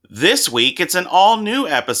This week, it's an all-new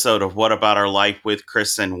episode of What About Our Life with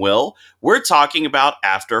Chris and Will. We're talking about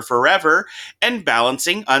After Forever and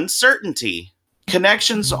balancing uncertainty.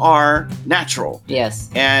 Connections are natural. Yes.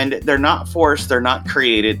 And they're not forced, they're not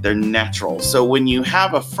created, they're natural. So when you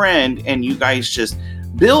have a friend and you guys just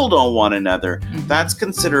build on one another, that's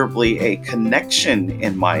considerably a connection,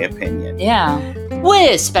 in my opinion. Yeah.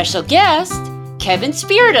 With special guest, Kevin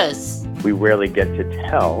Spiritus. We rarely get to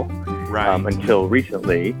tell until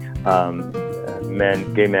recently.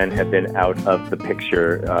 Gay men have been out of the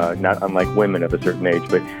picture, not unlike women of a certain age,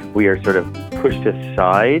 but we are sort of pushed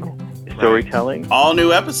aside storytelling. All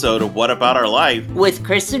new episode of What About Our Life with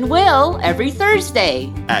Chris and Will every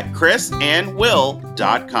Thursday at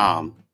chrisandwill.com.